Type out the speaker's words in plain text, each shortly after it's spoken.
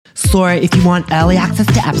So if you want early access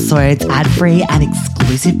to episodes, ad-free and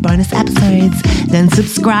exclusive bonus episodes, then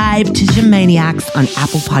subscribe to Gemaniacs on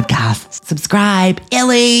Apple Podcasts. Subscribe,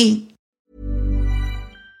 Illy!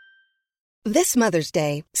 This Mother's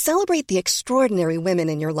Day, celebrate the extraordinary women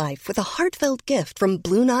in your life with a heartfelt gift from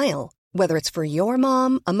Blue Nile. Whether it's for your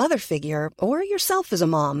mom, a mother figure, or yourself as a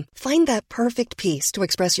mom, find that perfect piece to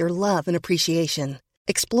express your love and appreciation.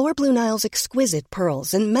 Explore Blue Nile's exquisite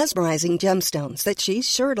pearls and mesmerizing gemstones that she's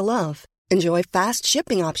sure to love. Enjoy fast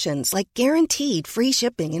shipping options like guaranteed free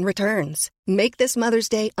shipping and returns. Make this Mother's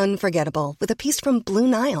Day unforgettable with a piece from Blue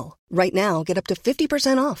Nile. Right now, get up to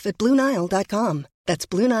 50% off at BlueNile.com. That's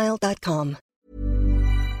BlueNile.com.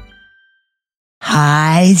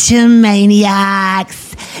 Hi,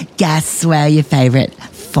 Gemaniacs! Guess where your favorite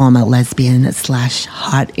former lesbian /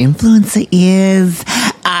 hot influencer is?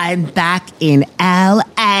 I'm back in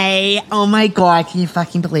LA. Oh my God, can you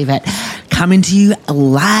fucking believe it? Coming to you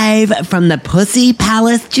live from the Pussy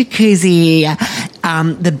Palace Jacuzzi,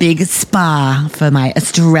 the big spa for my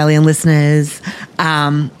Australian listeners.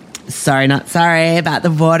 Sorry, not sorry about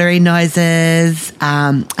the watery noises.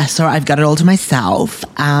 I've got it all to myself.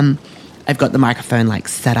 I've got the microphone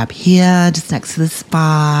set up here just next to the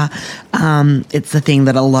spa. It's the thing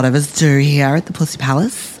that a lot of us do here at the Pussy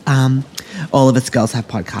Palace. All of us girls have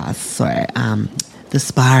podcasts, so the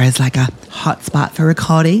spa is like a hot spot for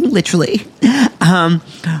recording, literally. Oh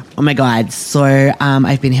my God. So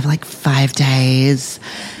I've been here for 5 days,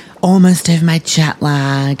 almost over my jet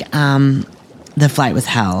lag. The flight was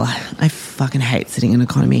hell. I fucking hate sitting in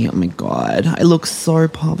economy. Oh my God. I look so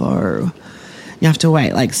povo. You have to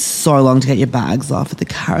wait so long to get your bags off at the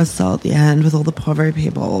carousel at the end with all the povo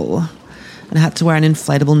people. And I had to wear an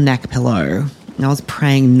inflatable neck pillow. And I was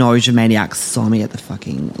praying no Gemaniacs saw me at the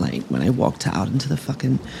fucking, when I walked out into the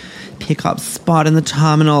fucking pickup spot in the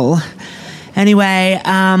terminal. Anyway,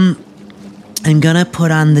 I'm going to put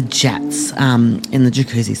on the jets in the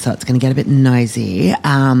jacuzzi, so it's going to get a bit noisy.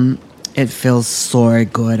 It feels so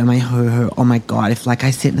good. And my hoo-hoo, oh my God, if I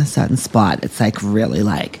sit in a certain spot, it's really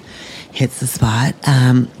hits the spot.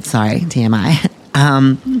 Sorry, TMI.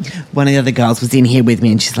 One of the other girls was in here with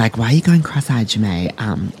me and she's like, why are you going cross-eyed, Jemay?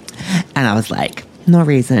 And I was like, no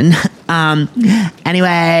reason.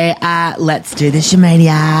 Anyway, let's do this,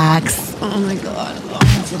 Gemaniacs. Oh my God,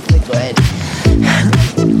 this looks liquid.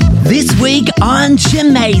 This week on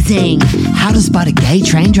Gemazing, how to spot a gay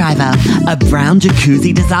train driver, a brown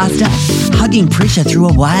jacuzzi disaster, hugging Prisha through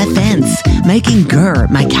a wire fence, making grr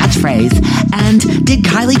my catchphrase, and did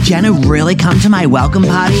Kylie Jenner really come to my welcome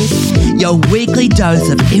party? Your weekly dose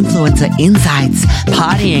of influencer insights,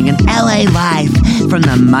 partying and LA life from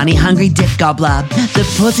the money-hungry dip gobbler, the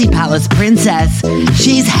Pussy Palace princess.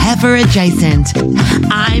 She's heifer adjacent.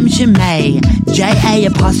 I'm Jemay,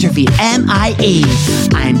 J-A''MIE.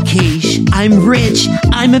 I'm quiche, I'm rich,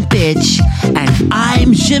 I'm a bitch, and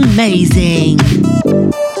I'm Gemazing.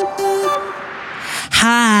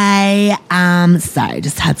 Hi, sorry,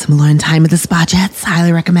 just had some alone time with the spa jets.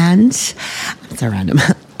 Highly recommend. So random.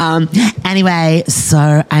 Anyway,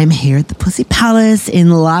 so I'm here at the Pussy Palace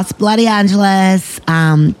in Los Bloody Angeles.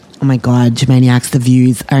 Oh my God, Gemaniacs, the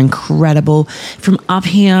views are incredible. From up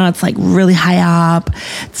here, it's really high up.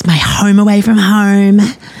 It's my home away from home.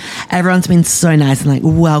 Everyone's been so nice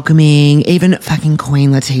and welcoming. Even fucking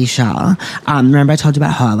Queen Latisha. Remember I told you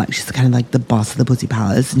about her? She's kind of the boss of the Pussy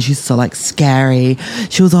Palace and she's so scary.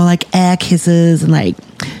 She was all air kisses and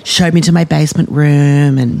showed me to my basement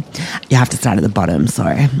room, and you have to start at the bottom. So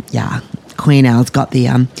yeah. Queen L's got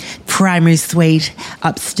the primary suite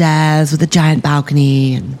upstairs with a giant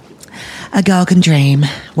balcony, and a girl can dream.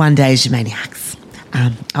 One day, Gemaniacs.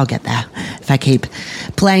 I'll get there if I keep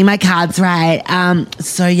playing my cards right.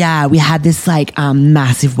 So yeah, we had this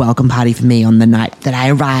massive welcome party for me on the night that I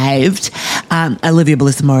arrived. Olivia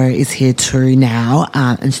Bellissimo is here too now,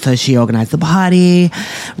 and so she organised the party.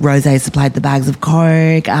 Rose supplied the bags of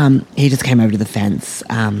coke. He just came over to the fence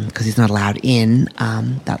because he's not allowed in.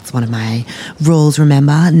 That's one of my rules,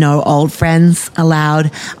 remember? No old friends allowed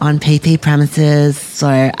on PP premises.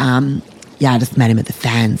 So yeah, I just met him at the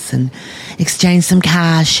fence and exchanged some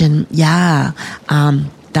cash, and yeah,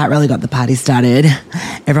 that really got the party started.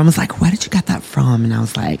 Everyone was like, where did you get that from? And I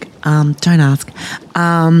was like, don't ask.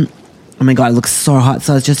 Oh my God, it looks so hot.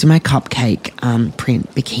 So I was just in my cupcake print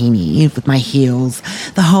bikini with my heels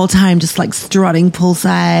the whole time, just strutting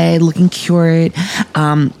poolside, looking cute.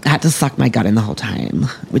 I had to suck my gut in the whole time,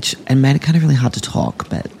 which it made it kind of really hard to talk,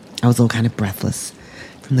 but I was all kind of breathless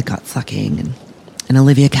from the gut sucking, and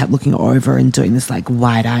Olivia kept looking over and doing this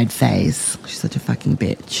wide-eyed face. She's such a fucking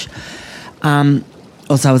bitch.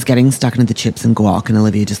 Also, I was getting stuck into the chips and guac, and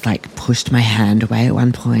Olivia just like pushed my hand away at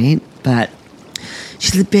one point. But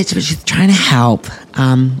she's a bitch, but she's trying to help,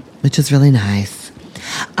 which is really nice.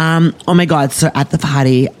 Oh my God, so at the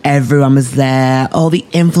party, everyone was there. All the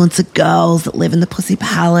influencer girls that live in the Pussy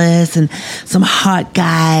Palace and some hot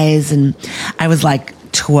guys. And I was like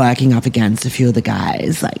twerking up against a few of the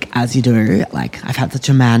guys, like as you do. Like I've had such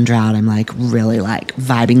a man drought. I'm like really like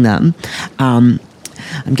vibing them.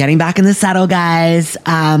 I'm getting back in the saddle, guys.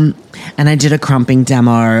 And I did a crumping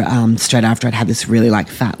demo straight after I'd had this really like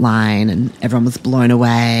fat line and everyone was blown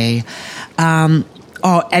away.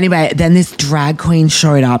 Anyway, then this drag queen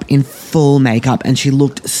showed up in full makeup and she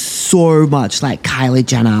looked so much like Kylie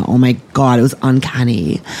Jenner. Oh my God, it was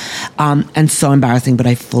uncanny. And so embarrassing, but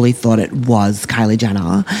I fully thought it was Kylie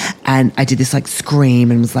Jenner. And I did this like scream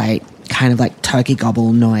and was like, kind of like turkey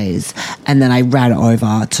gobble noise. And then I ran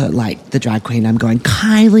over to like the drag queen. I'm going,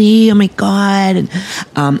 Kylie, oh my God.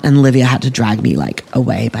 And Olivia had to drag me like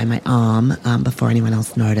away by my arm before anyone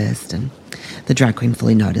else noticed. And the drag queen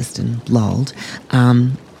fully noticed and lolled.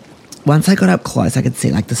 Once I got up close, I could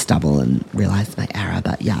see like the stubble and realized my error.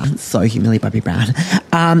 But yeah, so humility Bobby Brown.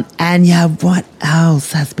 And yeah, what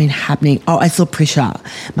else has been happening? Oh, I saw Prisha,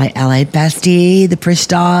 my LA bestie, the Prish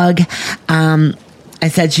dog. I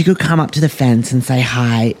said she could come up to the fence and say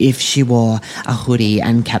hi if she wore a hoodie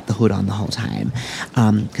and kept the hood on the whole time,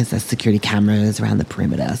 because there's security cameras around the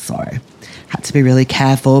perimeter, so had to be really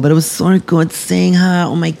careful. But it was so good seeing her.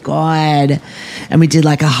 Oh my God. And we did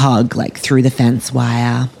like a hug like through the fence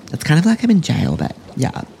wire. It's kind of like I'm in jail, but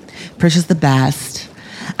yeah, Prisha's the best.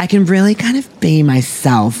 I can really kind of be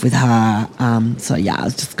myself with her. So yeah, I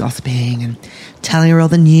was just gossiping and telling her all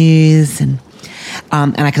the news and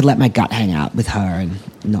I could let my gut hang out with her and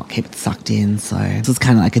not keep it sucked in. So it was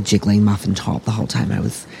kind of like a jiggling muffin top the whole time I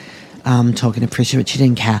was talking to Prisha, but she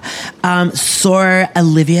didn't care. So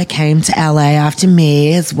Olivia came to LA after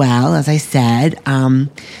me as well, as I said.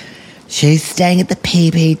 She's staying at the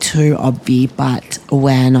PP2 Obvi, but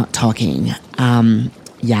we're not talking.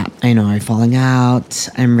 Yeah, I know, falling out.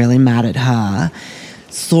 I'm really mad at her.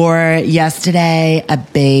 So yesterday, a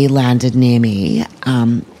bee landed near me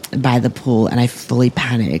by the pool and I fully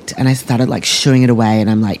panicked and I started like shooing it away and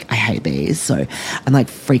I'm like, I hate bees. So I'm like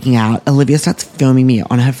freaking out. Olivia starts filming me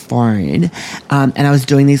on her phone and I was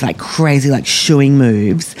doing these like crazy like shooing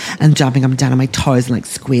moves and jumping up and down on my toes and like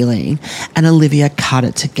squealing, and Olivia cut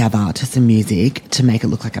it together to some music to make it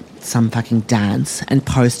look like some fucking dance and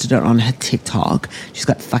posted it on her TikTok. She's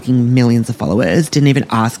got fucking millions of followers, didn't even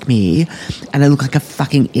ask me, and I look like a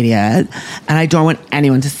fucking idiot and I don't want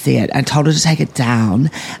anyone to see it. I told her to take it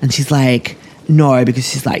down and she's like, no, because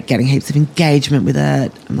she's like getting heaps of engagement with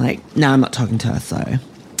it. I'm like, no, I'm not talking to her. So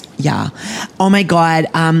yeah. Oh my God.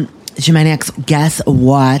 Germaniacs, guess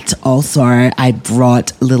what? Also, I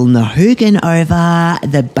brought little Nahugan over,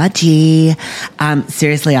 the budgie.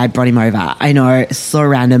 Seriously, I brought him over. I know, so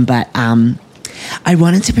random, but I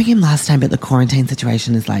wanted to bring him last time, but the quarantine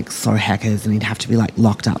situation is like so heckers and he'd have to be like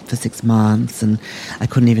locked up for 6 months and I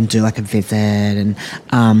couldn't even do like a visit. And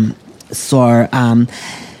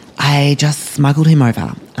I just smuggled him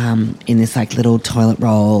over in this like little toilet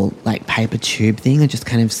roll, like paper tube thing. I just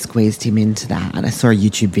kind of squeezed him into that. And I saw a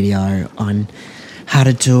YouTube video on how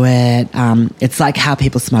to do it. It's like how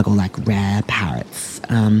people smuggle like rare parrots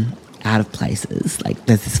out of places. Like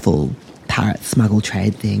there's this full parrot smuggle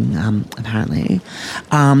trade thing, apparently.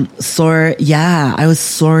 So yeah, I was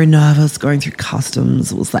so nervous going through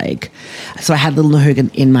customs. It was like, so I had little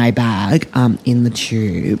Nahugan in my bag, in the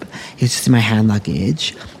tube. He was just in my hand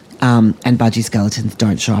luggage. And budgie skeletons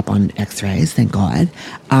don't show up on x-rays, thank God.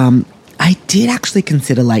 I did actually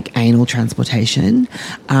consider like anal transportation,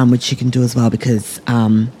 which you can do as well because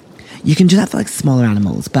you can do that for like smaller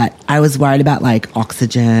animals. But I was worried about like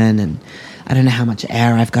oxygen and I don't know how much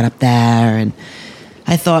air I've got up there. And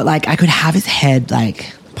I thought like I could have his head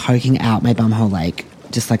like poking out my bumhole, like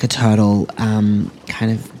just like a turtle kind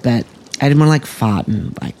of. But I didn't want to like fart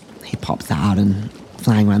and like he pops out and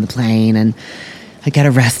flying around the plane and I get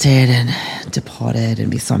arrested and deported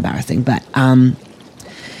and be so embarrassing. But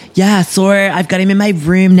yeah, so I've got him in my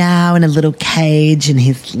room now in a little cage and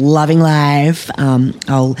he's loving life.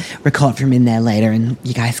 I'll record from in there later and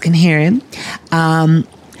you guys can hear him.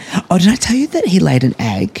 Oh, did I tell you that he laid an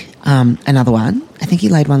egg? Another one. I think he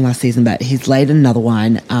laid one last season, but he's laid another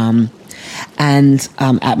one and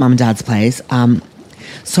at Mum and Dad's place.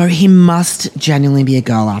 So he must genuinely be a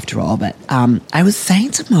girl after all. But I was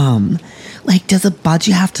saying to Mum, like, does a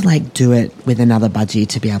budgie have to, like, do it with another budgie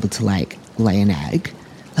to be able to, like, lay an egg?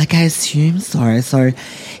 Like, I assume so. So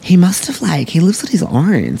he must have, like, he lives on his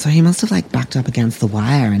own. So he must have, like, backed up against the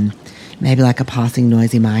wire and maybe like a passing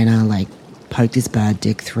noisy miner like poked his bird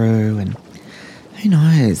dick through, and who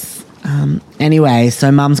knows. Anyway,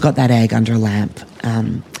 so Mum's got that egg under a lamp.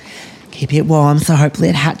 Keep it warm, so hopefully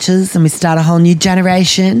it hatches and we start a whole new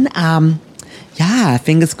generation. Yeah,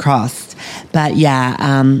 fingers crossed. But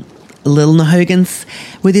yeah, little Nahugan's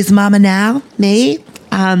with his mama now, me.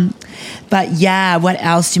 But yeah, what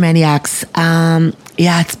else, you maniacs?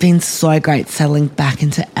 Yeah, it's been so great settling back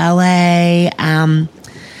into LA.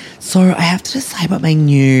 So I have to decide what my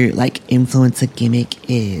new influencer gimmick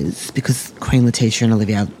is, because Queen Latifah and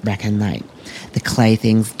Olivia reckon the clay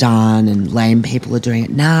thing's done and lame people are doing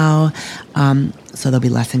it now. So there'll be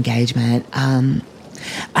less engagement.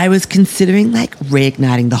 I was considering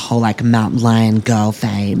reigniting the whole mountain lion girl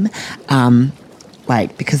fame.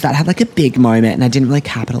 Because that had a big moment and I didn't really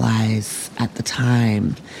capitalize at the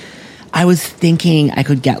time. I was thinking I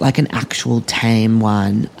could get an actual tame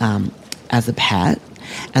one as a pet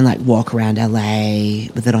and walk around LA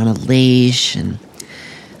with it on a leash and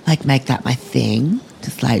make that my thing.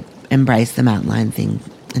 Just embrace the mountain lion thing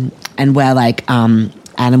and wear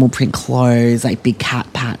animal print clothes, big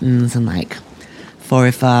cat patterns and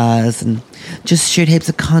faux furs, and just shoot heaps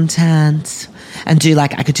of content. And do I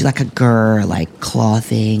could do a grr claw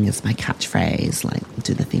thing as my catchphrase,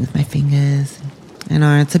 do the thing with my fingers. I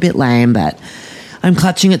know it's a bit lame, but I'm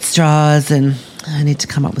clutching at straws and I need to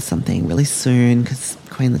come up with something really soon because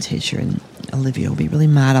Queen Latifah and Olivia will be really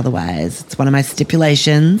mad otherwise. It's one of my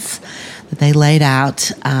stipulations that they laid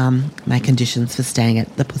out, my conditions for staying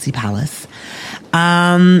at the Pussy Palace.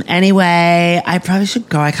 Anyway, I probably should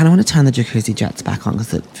go. I kind of want to turn the jacuzzi jets back on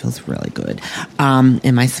because it feels really good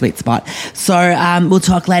in my sweet spot. So we'll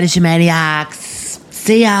talk later, you maniacs.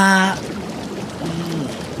 See ya.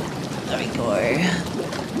 There we go.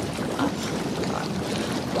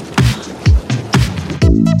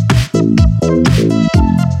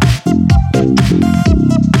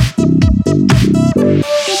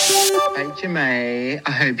 Hi Jemay,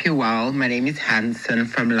 I hope you're well. My name is Hanson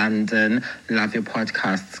from London. Love your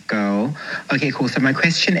podcasts, girl. Okay, cool. So my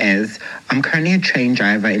question is, I'm currently a train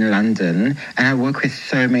driver in London and I work with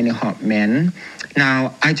so many hot men.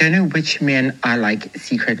 Now, I don't know which men are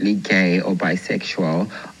secretly gay or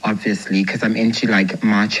bisexual, obviously, because I'm into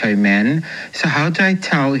macho men. So how do I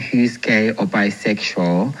tell who's gay or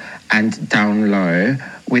bisexual and down low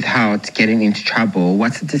without getting into trouble?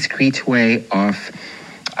 What's a discreet way of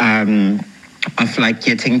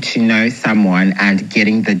getting to know someone and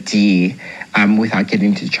getting the D without getting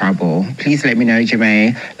into trouble? Please let me know,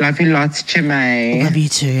 Jemay. Love you lots, Jemay. Love you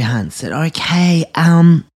too, Hanson. Okay,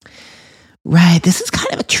 right, this is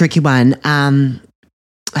kind of a tricky one.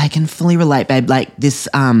 I can fully relate, babe. This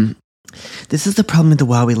is the problem with the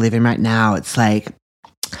world we live in right now. It's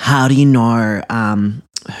how do you know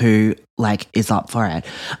who is up for it?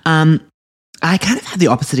 I kind of have the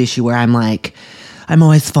opposite issue where I'm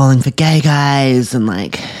always falling for gay guys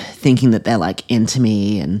and thinking that they're into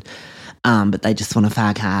me and but they just want to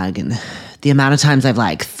fag hag. And the amount of times I've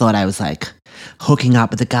thought I was hooking up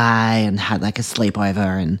with a guy and had a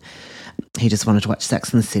sleepover and he just wanted to watch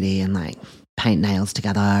Sex and the City and paint nails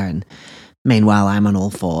together, and meanwhile I'm on all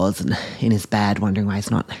fours and in his bed wondering why he's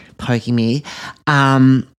not poking me.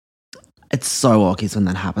 It's so awkward when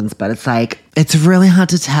that happens, but it's it's really hard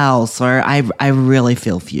to tell. So I really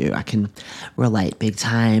feel for you. I can relate big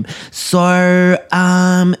time. So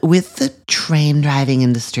with the train driving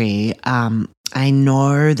industry, I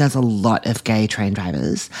know there's a lot of gay train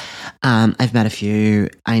drivers. I've met a few.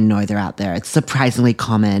 I know they're out there. It's surprisingly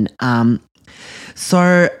common.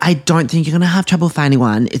 So I don't think you're going to have trouble finding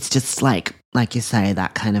one. It's just like you say,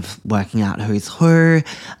 that kind of working out who's who,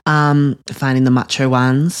 finding the macho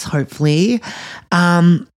ones, hopefully.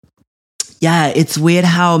 Yeah, it's weird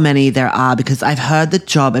how many there are, because I've heard the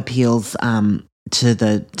job appeals to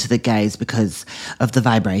the gays because of the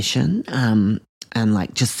vibration. And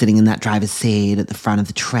just sitting in that driver's seat at the front of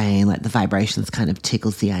the train, the vibrations kind of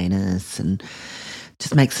tickles the anus and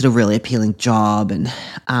just makes it a really appealing job. And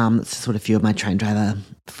that's just what a few of my train driver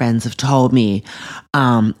friends have told me.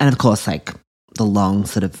 And of course, the long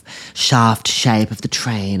sort of shaft shape of the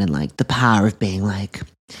train and the power of being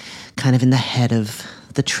kind of in the head of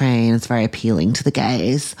the train is very appealing to the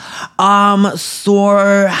gays.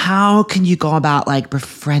 So how can you go about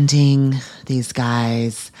befriending these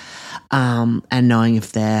guys and knowing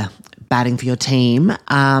if they're batting for your team?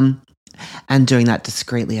 And doing that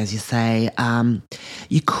discreetly, as you say.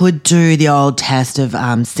 You could do the old test of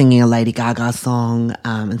singing a Lady Gaga song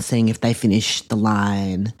and seeing if they finish the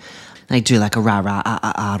line. Do a rah-rah,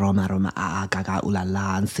 ah-ah-ah, roma, roma, ah-ah, gaga,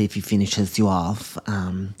 ooh-la-la, and see if he finishes you off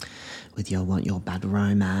with your Want Your Bad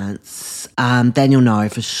Romance, then you'll know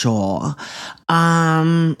for sure.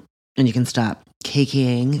 And you can start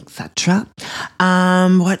kikiing, etc.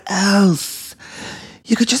 What else?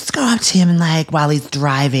 You could just go up to him and like while he's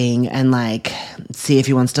driving and like see if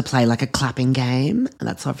he wants to play like a clapping game.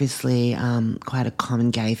 That's obviously quite a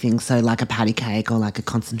common gay thing. So like a patty cake or like a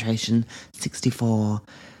concentration 64.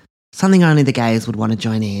 Something only the gays would want to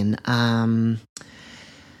join in.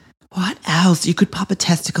 What else? You could pop a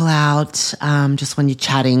testicle out just when you're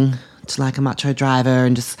chatting to like a macho driver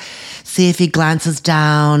and just see if he glances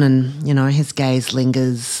down and, you know, his gaze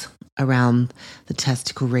lingers around the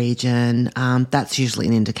testicle region. That's usually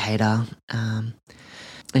an indicator.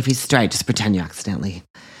 If he's straight, just pretend you accidentally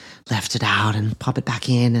left it out and pop it back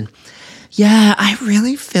in. And yeah, I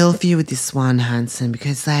really feel for you with this one, Hanson,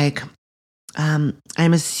 because like I'm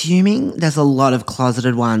assuming there's a lot of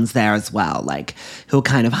closeted ones there as well, like who are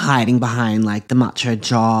kind of hiding behind like the macho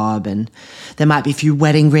job, and there might be a few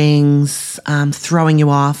wedding rings throwing you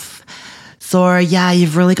off. So yeah,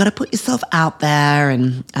 you've really got to put yourself out there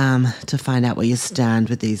and to find out where you stand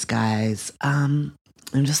with these guys. I'm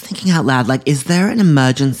just thinking out loud, like, is there an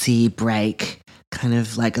emergency brake kind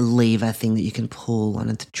of like a lever thing that you can pull on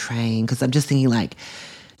the train? Because I'm just thinking like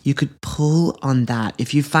you could pull on that.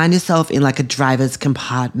 If you find yourself in like a driver's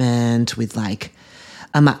compartment with like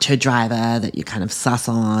a macho driver that you kind of suss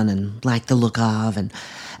on and like the look of, and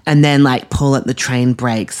then like pull at the train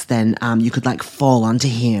brakes, then you could like fall onto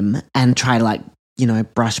him and try to like, you know,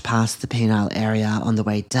 brush past the penile area on the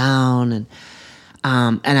way down. And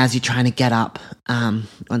as you're trying to get up,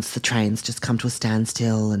 once the trains just come to a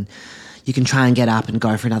standstill, and you can try and get up and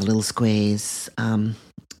go for another little squeeze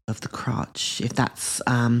of the crotch. If that's,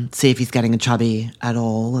 see if he's getting a chubby at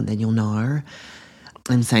all, and then you'll know.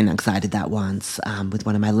 I'm saying that because I did that once with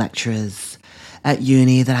one of my lecturers at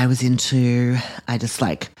uni that I was into. I just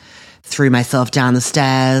like threw myself down the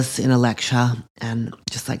stairs in a lecture and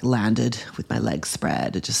just like landed with my legs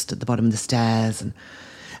spread just at the bottom of the stairs, and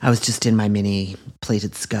I was just in my mini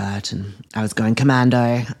pleated skirt, and I was going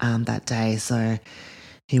commando that day, so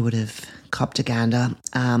he would have copped a gander.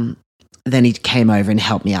 Then he came over and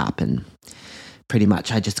helped me up, and pretty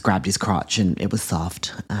much I just grabbed his crotch and it was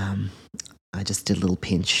soft. I just did a little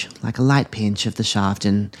pinch, like a light pinch of the shaft,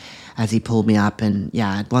 and as he pulled me up, and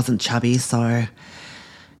yeah, it wasn't chubby, so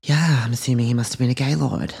yeah, I'm assuming he must have been a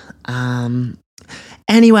gaylord.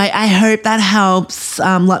 Anyway, I hope that helps.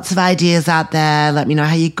 Lots of ideas out there. Let me know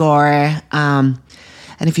how you go. And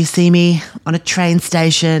if you see me on a train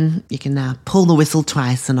station, you can pull the whistle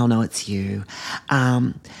twice and I'll know it's you.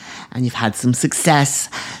 And you've had some success.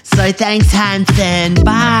 So thanks, Hanson.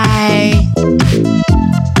 Bye.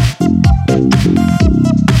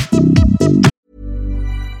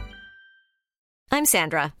 I'm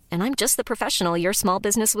Sandra, and I'm just the professional your small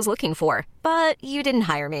business was looking for. But you didn't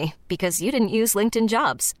hire me because you didn't use LinkedIn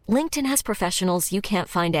Jobs. LinkedIn has professionals you can't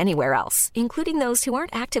find anywhere else, including those who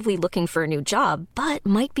aren't actively looking for a new job, but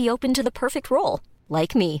might be open to the perfect role,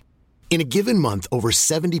 like me. In a given month, over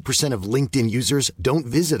 70% of LinkedIn users don't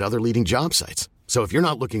visit other leading job sites. So if you're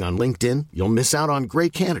not looking on LinkedIn, you'll miss out on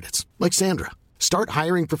great candidates like Sandra. Start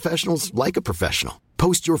hiring professionals like a professional.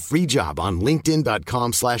 Post your free job on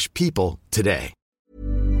linkedin.com/people today.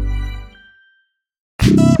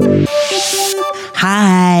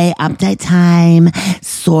 Hi, update time.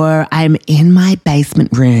 So I'm in my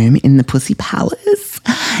basement room in the Pussy Palace.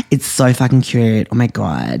 It's so fucking cute. Oh my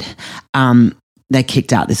God. They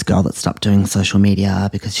kicked out this girl that stopped doing social media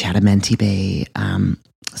because she had a mentee bee.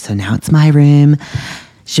 So now it's my room.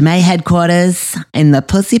 Jemay headquarters in the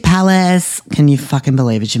Pussy Palace. Can you fucking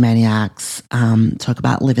believe it, Jemaniacs? Talk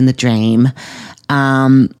about living the dream.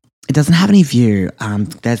 It doesn't have any view.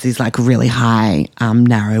 There's these like really high,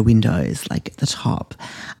 narrow windows like at the top.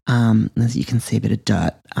 As you can see a bit of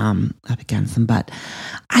dirt up against them, but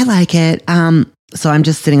I like it. So I'm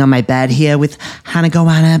just sitting on my bed here with Hannah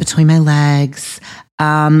Goanna between my legs.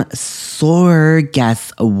 So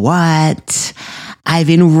guess what? I've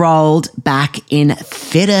enrolled back in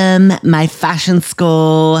FITM, my fashion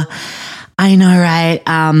school. I know,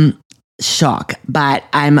 right? Shock, but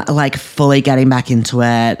I'm like fully getting back into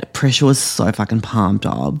it. Prisha was so fucking pumped,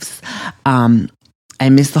 obs. I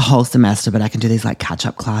missed the whole semester, but I can do these like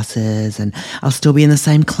catch-up classes, and I'll still be in the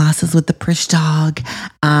same classes with the Prish dog,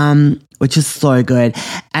 which is so good.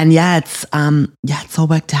 And yeah, it's all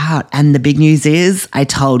worked out. And the big news is I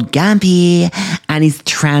told Gampy, and he's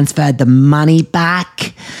transferred the money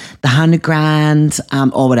back, the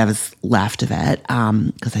 $100,000, or whatever's left of it,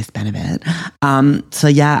 because I spent a bit. So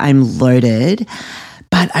yeah, I'm loaded.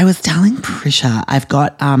 But I was telling Prisha, I've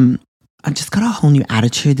just got a whole new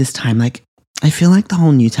attitude this time. Like, I feel like the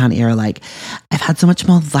whole Newtown era, like I've had so much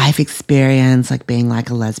more life experience, like being like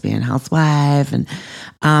a lesbian housewife, and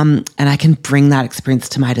I can bring that experience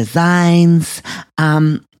to my designs.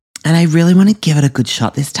 And I really want to give it a good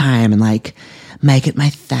shot this time and like make it my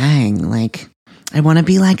thing. Like I want to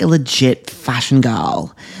be like a legit fashion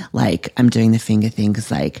girl. Like I'm doing the finger thing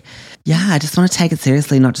because like, yeah, I just want to take it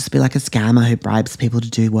seriously, not just be like a scammer who bribes people to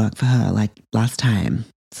do work for her like last time.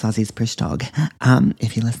 Sozzy's Prish Dog,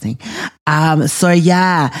 if you're listening. So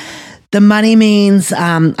yeah, the money means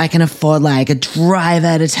I can afford like a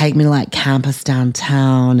driver to take me to like campus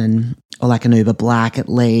downtown or like an Uber Black at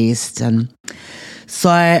least. And so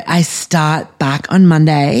I start back on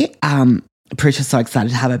Monday. Prish is so excited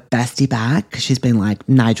to have her bestie back because she's been like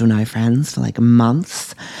Nigel no friends for like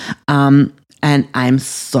months. And I'm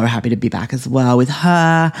so happy to be back as well with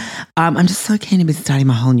her. I'm just so keen to be starting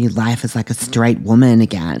my whole new life as like a straight woman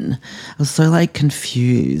again. I was so like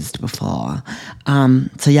confused before.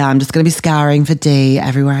 So yeah, I'm just going to be scouring for D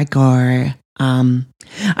everywhere I go. I'm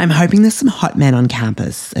hoping there's some hot men on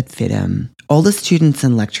campus at FITM. All the students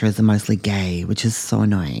and lecturers are mostly gay, which is so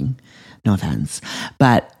annoying. No offense.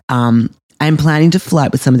 But I'm planning to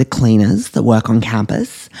flirt with some of the cleaners that work on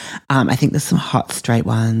campus. I think there's some hot straight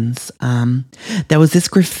ones. There was this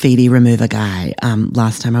graffiti remover guy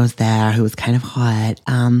last time I was there who was kind of hot.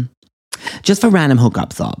 Just for random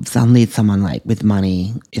hookups, I'll need someone like with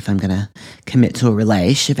money if I'm going to commit to a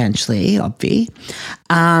relation eventually, obvi.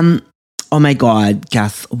 Oh my God,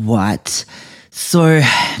 guess what? So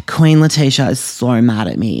Queen Latisha is so mad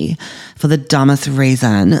at me for the dumbest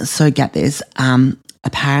reason. So get this.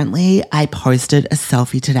 Apparently, I posted a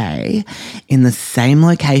selfie today in the same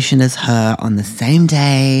location as her on the same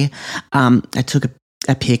day. I took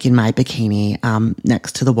a pic in my bikini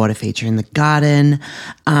next to the water feature in the garden.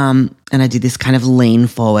 And I did this kind of lean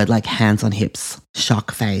forward, like hands on hips,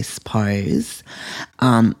 shock face pose.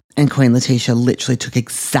 And Queen Latisha literally took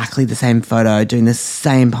exactly the same photo doing the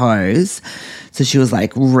same pose. So she was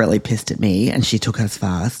like really pissed at me and she took hers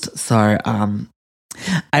first. So,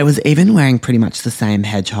 I was even wearing pretty much the same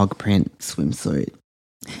hedgehog print swimsuit.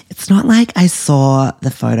 It's not like I saw the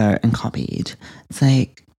photo and copied. It's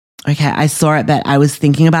like, okay, I saw it, but I was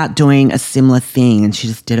thinking about doing a similar thing and she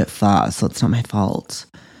just did it first, so it's not my fault.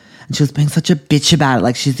 And she was being such a bitch about it,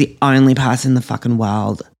 like she's the only person in the fucking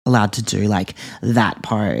world allowed to do like that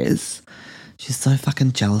pose. She's so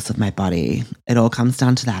fucking jealous of my body. It all comes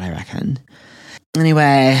down to that, I reckon.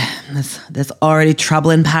 Anyway, there's already trouble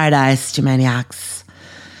in paradise, you maniacs.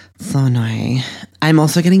 So annoying. I'm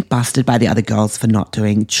also getting busted by the other girls for not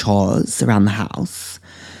doing chores around the house.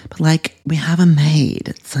 But like, we have a maid.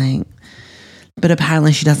 It's like, but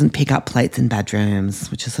apparently she doesn't pick up plates in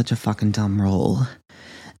bedrooms, which is such a fucking dumb rule.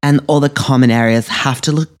 And all the common areas have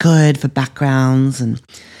to look good for backgrounds. And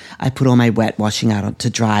I put all my wet washing out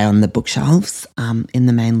to dry on the bookshelves in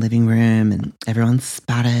the main living room, and everyone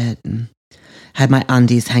spat it and had my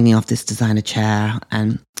undies hanging off this designer chair,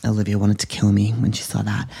 and Olivia wanted to kill me when she saw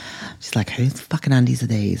that. She's like, whose fucking undies are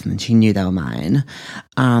these? And then she knew they were mine.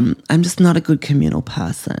 I'm just not a good communal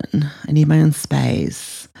person. I need my own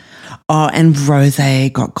space. Oh, and Rose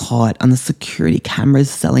got caught on the security cameras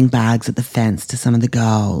selling bags at the fence to some of the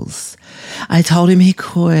girls. I told him he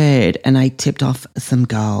could, and I tipped off some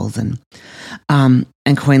girls, and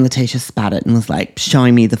Queen Latisha spat it and was like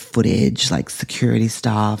showing me the footage, like security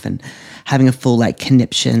staff, and having a full like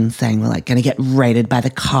conniption saying we're like going to get raided by the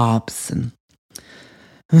cops. And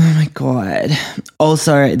oh my God.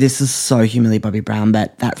 Also, this is so humiliating Bobby Brown,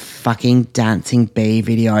 but that fucking Dancing Bee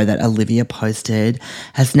video that Olivia posted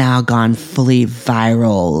has now gone fully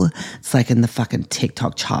viral. It's like in the fucking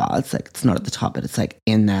TikTok charts. Like it's not at the top, but it's like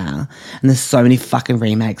in there. And there's so many fucking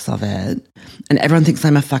remakes of it. And everyone thinks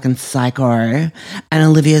I'm a fucking psycho. And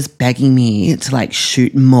Olivia's begging me to like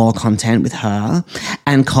shoot more content with her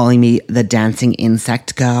and calling me the dancing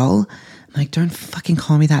insect girl. I'm like, don't fucking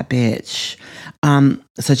call me that, bitch.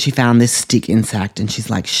 So she found this stick insect and she's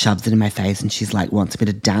like shoves it in my face and she's like wants me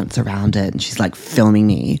to dance around it and she's like filming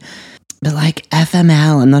me. But like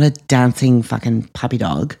FML, I'm not a dancing fucking puppy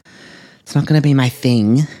dog. It's not going to be my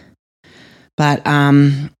thing. But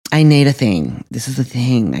I need a thing. This is the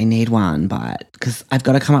thing. I need one, but because I've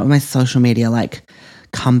got to come up with my social media like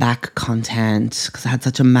comeback content because I had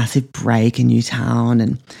such a massive break in Newtown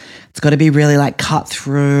and it's got to be really like cut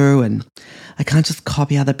through and I can't just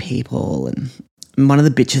copy other people. And one of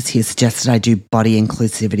the bitches here suggested I do body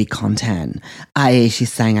inclusivity content, i.e.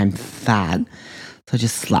 she's saying I'm fat. So I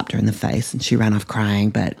just slapped her in the face and she ran off crying,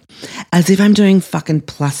 but as if I'm doing fucking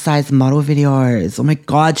plus size model videos. Oh my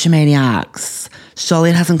God, she maniacs. Surely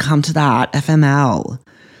it hasn't come to that. FML.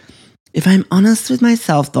 If I'm honest with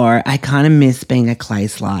myself though, I kind of miss being a clay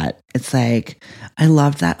slut. It's like, I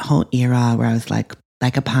loved that whole era where I was like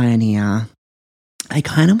a pioneer. I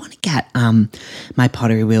kind of want to get my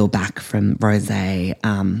pottery wheel back from Rosé,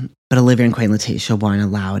 but Olivia and Queen Latifah won't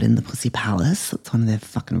allow it in the Pussy Palace. It's one of their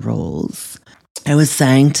fucking rules. I was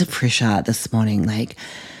saying to Prisha this morning, like,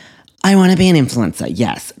 I want to be an influencer,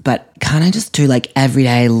 yes, but can't I just do like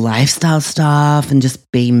everyday lifestyle stuff and just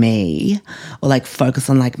be me? Or like focus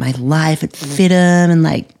on like my life at FITM and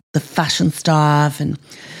like the fashion stuff.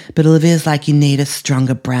 But Olivia's like, you need a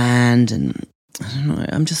stronger brand, and I don't know,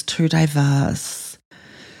 I'm just too diverse.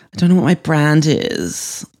 I don't know what my brand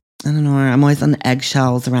is. I don't know, I'm always on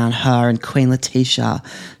eggshells around her and Queen Latifah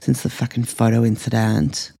since the fucking photo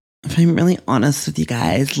incident. If I'm really honest with you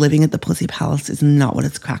guys, living at the Pussy Palace is not what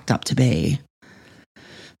it's cracked up to be.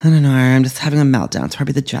 I don't know, I'm just having a meltdown. It's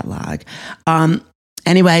probably the jet lag.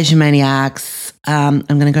 Anyways, you maniacs, I'm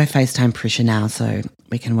going to go FaceTime Prisha now so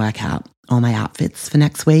we can work out all my outfits for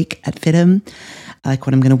next week at FITM, like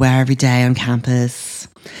what I'm going to wear every day on campus.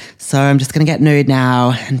 So I'm just going to get nude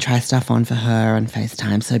now and try stuff on for her on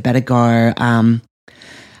FaceTime. So better go. I'll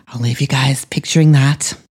leave you guys picturing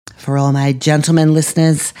that. For all my gentlemen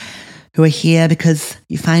listeners who are here because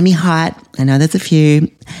you find me hot, I know there's a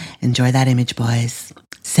few. Enjoy that image, boys.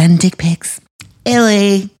 Send dick pics.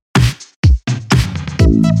 Illy.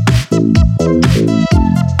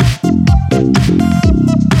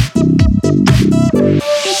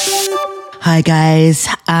 Hi guys,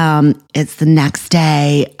 it's the next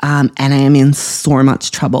day and I am in so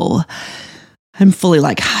much trouble. I'm fully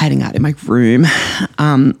like hiding out in my room.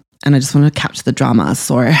 And I just want to capture the drama.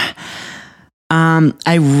 So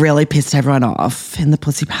I really pissed everyone off in the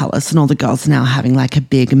Pussy Palace, and all the girls are now having like a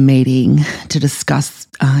big meeting to discuss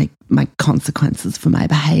my consequences for my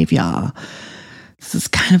behaviour. This is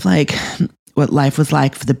kind of like what life was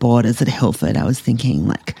like for the boarders at Hilford. I was thinking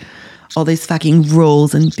like all these fucking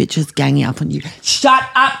rules and bitches ganging up on you. Shut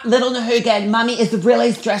up, little Nahugan. Mummy is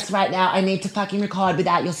really stressed right now. I need to fucking record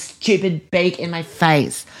without your stupid beak in my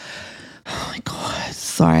face. Oh my God,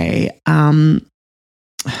 sorry. I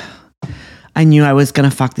knew I was going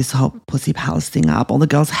to fuck this whole Pussy Palace thing up. All the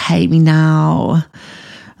girls hate me now.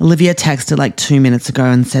 Olivia texted like 2 minutes ago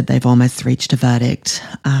and said they've almost reached a verdict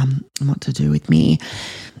on what to do with me.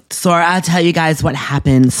 So I'll tell you guys what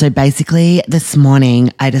happened. So basically this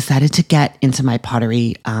morning I decided to get into my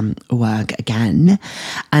pottery work again,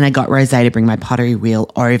 and I got Rosé to bring my pottery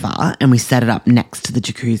wheel over and we set it up next to the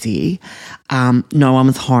jacuzzi. No one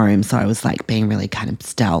was home, so I was like being really kind of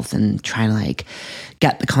stealth and trying to like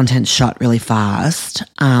get the content shot really fast.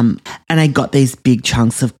 And I got these big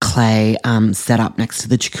chunks of clay set up next to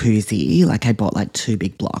the jacuzzi. Like I bought like 2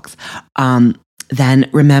 big blocks. Then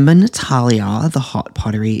remember Natalia, the hot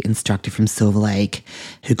pottery instructor from Silver Lake,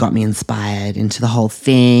 who got me inspired into the whole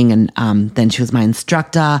thing, and then she was my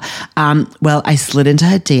instructor. Well, I slid into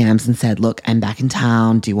her DMs and said, look, I'm back in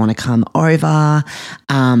town. Do you want to come over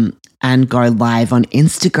and go live on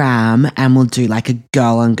Instagram, and we'll do like a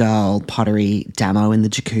girl-on-girl pottery demo in the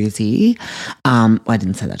jacuzzi? Well, I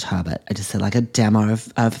didn't say that to her, but I just said like a demo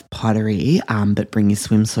of pottery, but bring your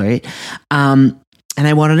swimsuit. And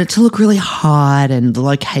I wanted it to look really hot, and the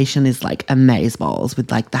location is like amazeballs with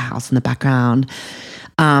like the house in the background.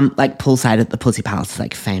 Like poolside at the Pussy Palace is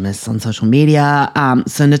like famous on social media.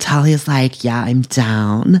 So Natalia's like, yeah, I'm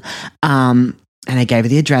down. And I gave her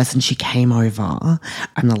the address and she came over.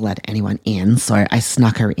 I'm not let anyone in. So I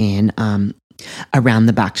snuck her in around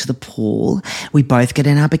the back to the pool. We both get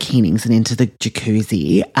in our bikinis and into the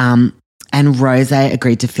jacuzzi. And Rosé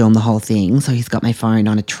agreed to film the whole thing. So he's got my phone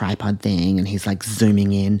on a tripod thing and he's like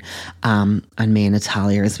zooming in on me and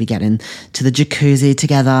Natalia as we get into the jacuzzi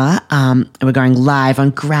together. And we're going live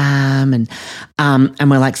on Gram and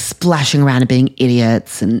we're like splashing around and being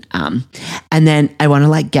idiots. And then I want to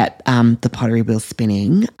like get the pottery wheel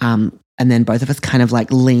spinning. And then both of us kind of like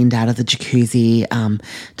leaned out of the jacuzzi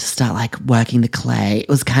to start like working the clay. It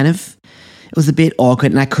was a bit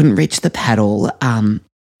awkward and I couldn't reach the pedal.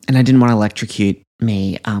 And I didn't want to electrocute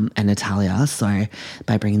me and Natalia, so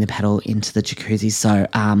by bringing the pedal into the jacuzzi. So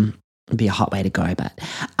it'd be a hot way to go, but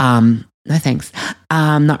no thanks.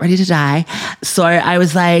 Not ready to die. So I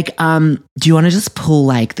was like, do you want to just pull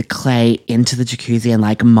like the clay into the jacuzzi and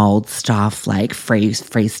like mold stuff like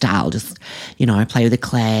freestyle? Just, play with the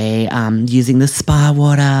clay using the spa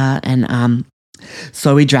water. And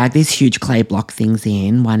so we dragged these huge clay block things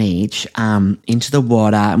in, one each, into the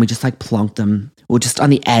water, and we just like plonked them. Or just on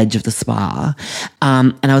the edge of the spa.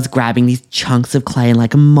 And I was grabbing these chunks of clay and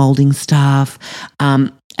like molding stuff.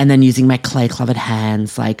 And then using my clay-covered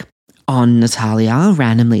hands like on Natalia,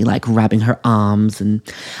 randomly like rubbing her arms, and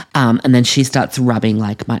then she starts rubbing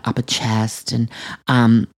like my upper chest, and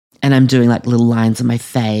I'm doing like little lines on my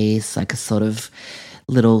face, like a sort of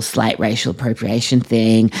little slight racial appropriation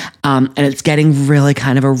thing, and it's getting really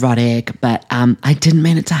kind of erotic, but I didn't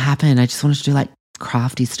mean it to happen. I just wanted to do like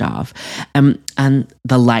crafty stuff, and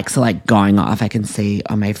the likes are like going off. I can see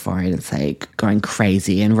on my forehead it's like going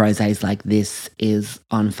crazy, and Rosé's like, this is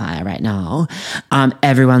on fire right now.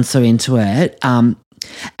 Everyone's so into it, and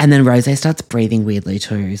then Rosé starts breathing weirdly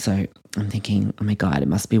too, so I'm thinking, oh my God, it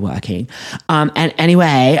must be working. And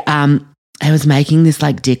anyway, I was making this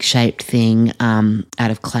like dick-shaped thing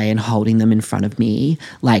out of clay and holding them in front of me,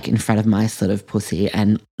 like in front of my sort of pussy,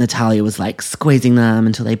 and Natalia was like squeezing them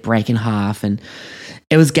until they break in half, and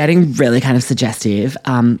it was getting really kind of suggestive.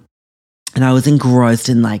 And I was engrossed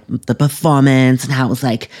in like the performance and how it was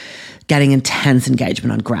like getting intense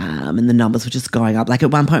engagement on Gram, and the numbers were just going up. Like at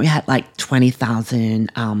one point we had like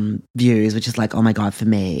 20,000 views, which is like, oh my God, for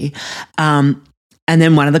me. And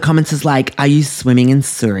then one of the comments is like, are you swimming in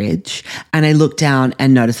sewage? And I looked down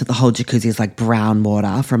and noticed that the whole jacuzzi is like brown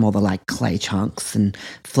water from all the like clay chunks and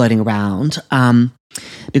floating around,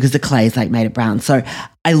 because the clay's like made it brown. So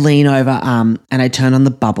I lean over and I turn on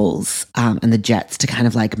the bubbles and the jets to kind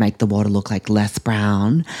of like make the water look like less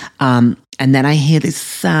brown. And then I hear this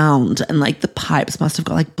sound, and like the pipes must have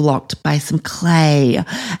got like blocked by some clay.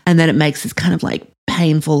 And then it makes this kind of like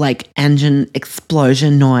painful like engine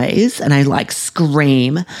explosion noise, and I like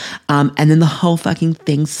scream, and then the whole fucking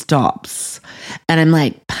thing stops, and I'm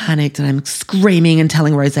like panicked, and I'm screaming and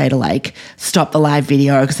telling Rosé to like stop the live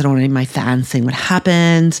video because I don't want any of my fans seeing what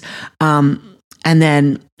happened. And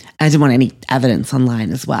then I didn't want any evidence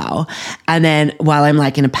online as well. And then while I'm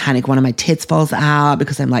like in a panic, one of my tits falls out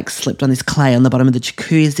because I'm like slipped on this clay on the bottom of the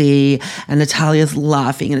jacuzzi, and Natalia's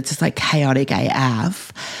laughing, and it's just like chaotic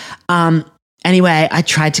AF. Anyway, I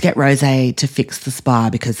tried to get Rosé to fix the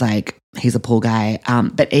spa because like he's a pool guy,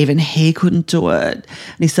 but even he couldn't do it.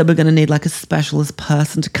 And he said, we're going to need like a specialist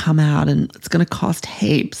person to come out, and it's going to cost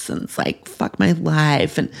heaps. And it's like, fuck my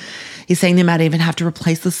life. And he's saying they might even have to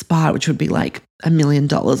replace the spa, which would be like $1 million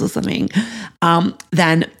or something.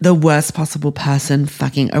 Then the worst possible person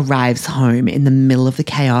fucking arrives home in the middle of the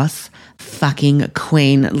chaos. Fucking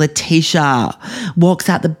Queen Latisha walks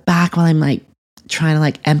out the back while I'm like trying to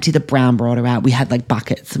like empty the brown water out. We had like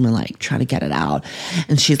buckets and we're like trying to get it out.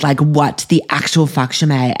 And she's like, what the actual fuck,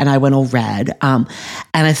 Shimei? And I went all red. And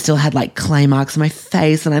I still had like clay marks on my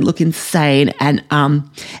face, and I look insane. And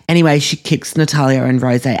anyway, she kicks Natalia and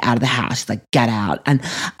Rosé out of the house. She's like, get out. And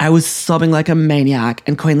I was sobbing like a maniac.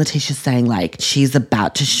 And Queen Latisha's saying like she's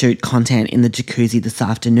about to shoot content in the jacuzzi this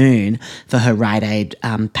afternoon for her Rite Aid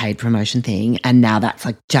paid promotion thing. And now that's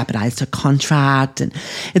like jeopardized her contract, and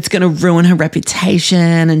it's going to ruin her reputation,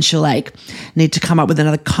 and she'll like need to come up with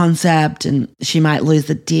another concept, and she might lose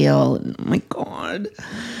the deal. And, oh my God.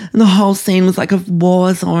 And the whole scene was like a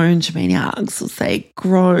war zone. Maniacs. It was like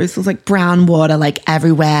gross. It was like brown water like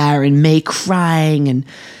everywhere, and me crying, and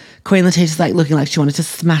Queen Latisha's like looking like she wanted to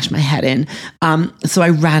smash my head in. So I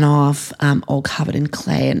ran off all covered in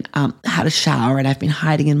clay, and had a shower, and I've been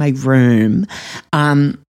hiding in my room.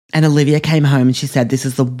 And Olivia came home and she said, this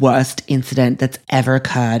is the worst incident that's ever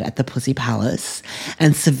occurred at the Pussy Palace,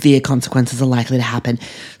 and severe consequences are likely to happen.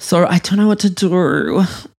 So I don't know what to do.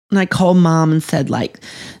 And I called Mum and said like,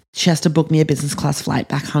 she has to book me a business class flight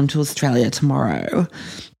back home to Australia tomorrow.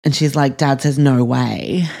 And she's like, Dad says no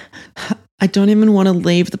way. I don't even want to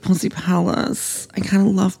leave the Pussy Palace. I kind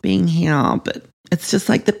of love being here, but it's just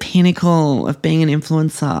like the pinnacle of being an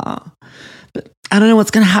influencer. I don't know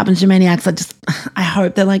what's going to happen to Maniacs. I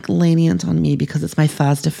hope they're like lenient on me because it's my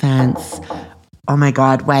first offense. Oh my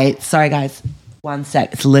God, wait. Sorry guys. One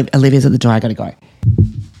sec. It's Olivia's at the door. I got to go.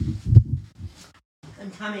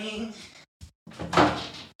 I'm coming.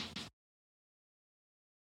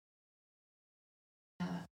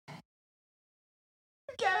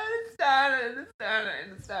 I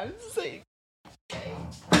understand. It's like,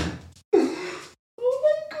 oh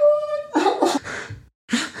my God.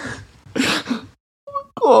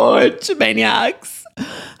 God, Maniacs.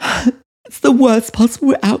 It's the worst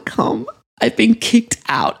possible outcome. I've been kicked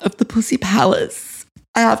out of the Pussy Palace.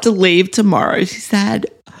 I have to leave tomorrow, she said.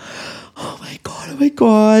 Oh my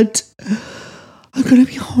God. I'm going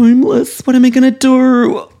to be homeless. What am I going to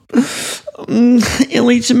do?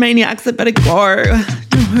 Illegitimate Maniacs, I better go.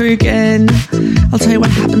 No Hogan. I'll tell you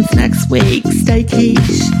what happens next week. Stay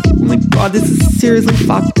quiche. Oh my God, this is seriously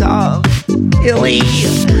fucked up. Illy.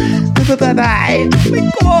 Bye. Oh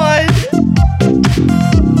my God.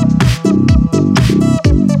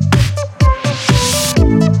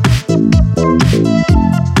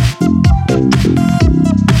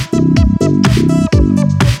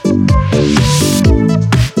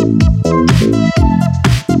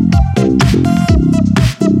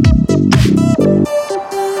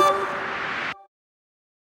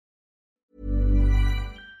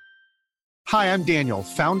 Hi, I'm Daniel,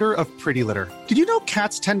 founder of Pretty Litter. Did you know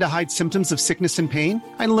cats tend to hide symptoms of sickness and pain?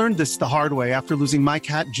 I learned this the hard way after losing my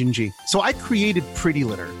cat, Gingy. So I created Pretty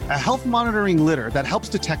Litter, a health monitoring litter that helps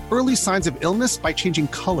detect early signs of illness by changing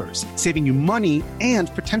colors, saving you money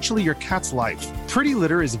and potentially your cat's life. Pretty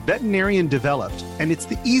Litter is veterinarian developed, and it's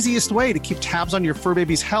the easiest way to keep tabs on your fur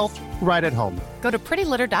baby's health right at home. Go to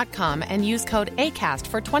prettylitter.com and use code ACAST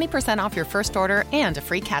for 20% off your first order and a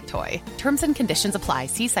free cat toy. Terms and conditions apply.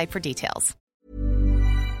 See site for details.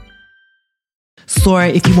 So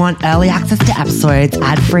if you want early access to episodes,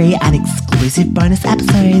 ad-free and exclusive bonus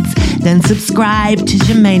episodes, then subscribe to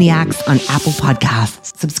Gymaniacs on Apple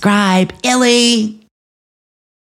Podcasts. Subscribe, Illy!